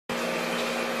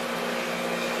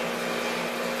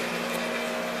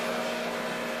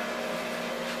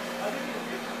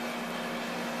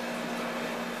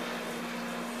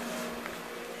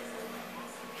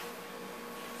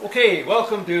Okay,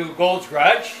 welcome to Gold's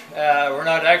Garage. We're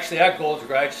not actually at Gold's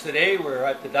Garage today. We're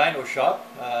at the Dyno shop.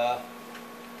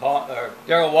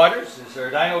 Daryl Watters is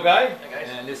our dyno guy,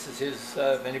 and this is his.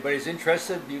 If anybody's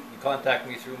interested, you can contact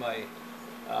me through my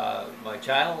my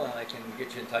channel, and I can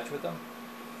get you in touch with them.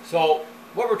 So,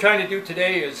 what we're trying to do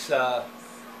today is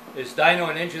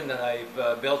dyno an engine that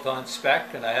I've built on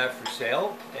spec and I have for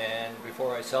sale. And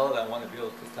before I sell it, I want to be able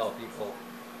to tell people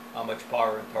how much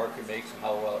power and torque it makes and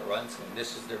how well it runs, and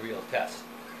this is the real test.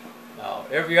 Now,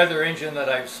 every other engine that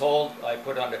I've sold, I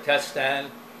put on a test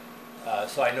stand,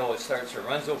 so I know it starts or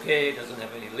runs okay, doesn't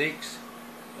have any leaks,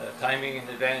 the timing in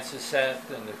advance is set,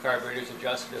 and the carburetor's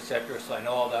adjusted, etc., so I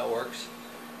know all that works,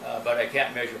 but I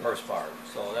can't measure horsepower,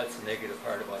 so that's the negative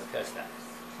part about a test stand.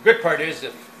 The good part is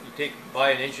if you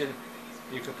buy an engine,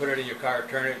 you can put it in your car,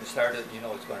 turn it and start it, and you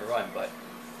know it's going to run, but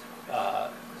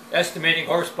estimating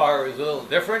horsepower is a little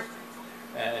different,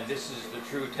 and this is the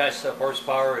true test of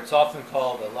horsepower. It's often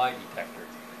called a lie detector.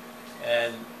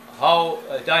 And how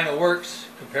a dyno works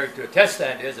compared to a test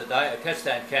stand is a test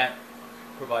stand can't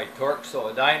provide torque, so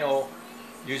a dyno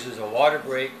uses a water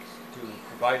brake to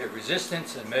provide a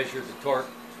resistance and measure the torque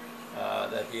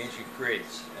that the engine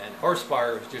creates. And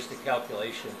horsepower is just a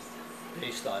calculation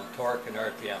based on torque and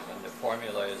RPM, and the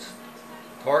formula is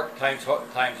torque times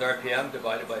RPM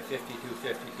divided by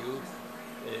 5252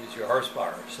 is your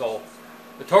horsepower. So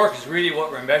the torque is really what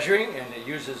we're measuring, and it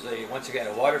uses once again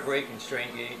a water brake and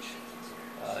strain gauge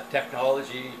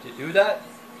technology to do that.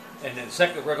 And then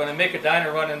second, we're going to make a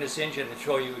dyno run on this engine and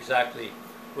show you exactly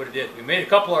what it did. We made a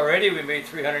couple already. We made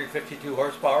 352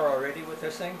 horsepower already with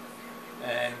this thing,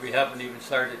 and we haven't even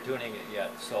started tuning it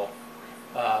yet. So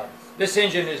this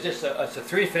engine is just it's a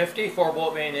 350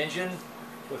 4-bolt main engine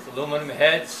with aluminum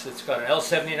heads. It's got an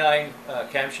L79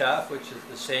 camshaft, which is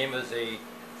the same as a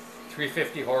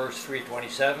 350 horse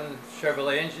 327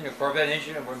 Chevrolet engine, a Corvette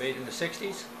engine, and were made in the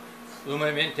 60s.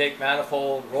 Aluminum intake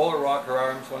manifold, roller rocker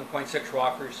arms, 1.6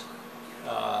 rockers,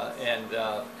 and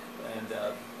a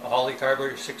Holley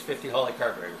carburetor, 650 Holley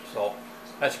carburetor. So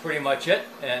that's pretty much it,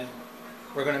 and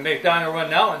we're going to make dyno run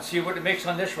now and see what it makes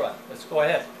on this run. Let's go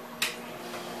ahead.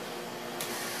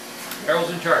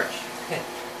 Daryl's in charge.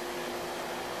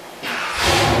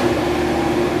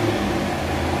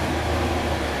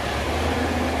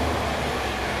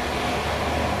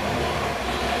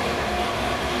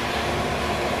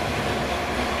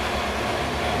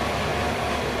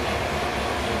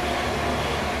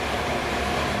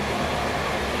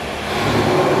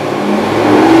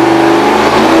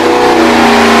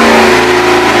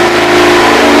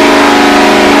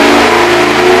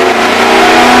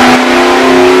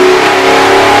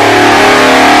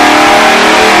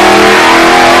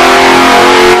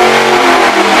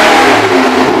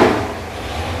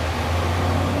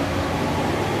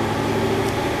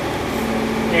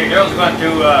 Daryl's going to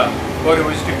go to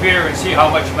his computer and see how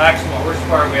much maximum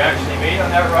horsepower we actually made on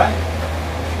that run.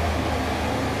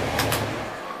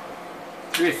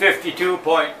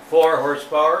 352.4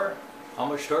 horsepower. How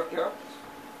much torque, Daryl?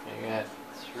 You got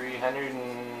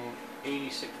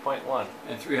 386.1.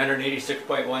 And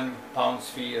 386.1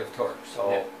 pounds-feet of torque. So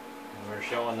yep. And we're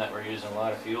showing that we're using a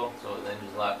lot of fuel, so the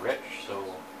engine's a lot rich. So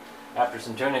after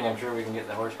some tuning, I'm sure we can get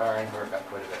the horsepower and torque up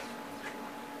quite a bit.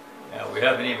 Yeah, we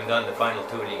haven't even done the final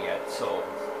tuning yet, so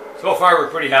far we're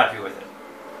pretty happy with it.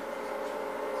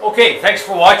 Okay, thanks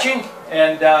for watching,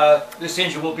 and this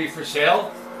engine will be for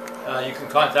sale. You can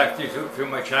contact me through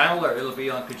my channel, or it'll be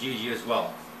on Kijiji as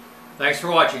well. Thanks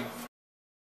for watching.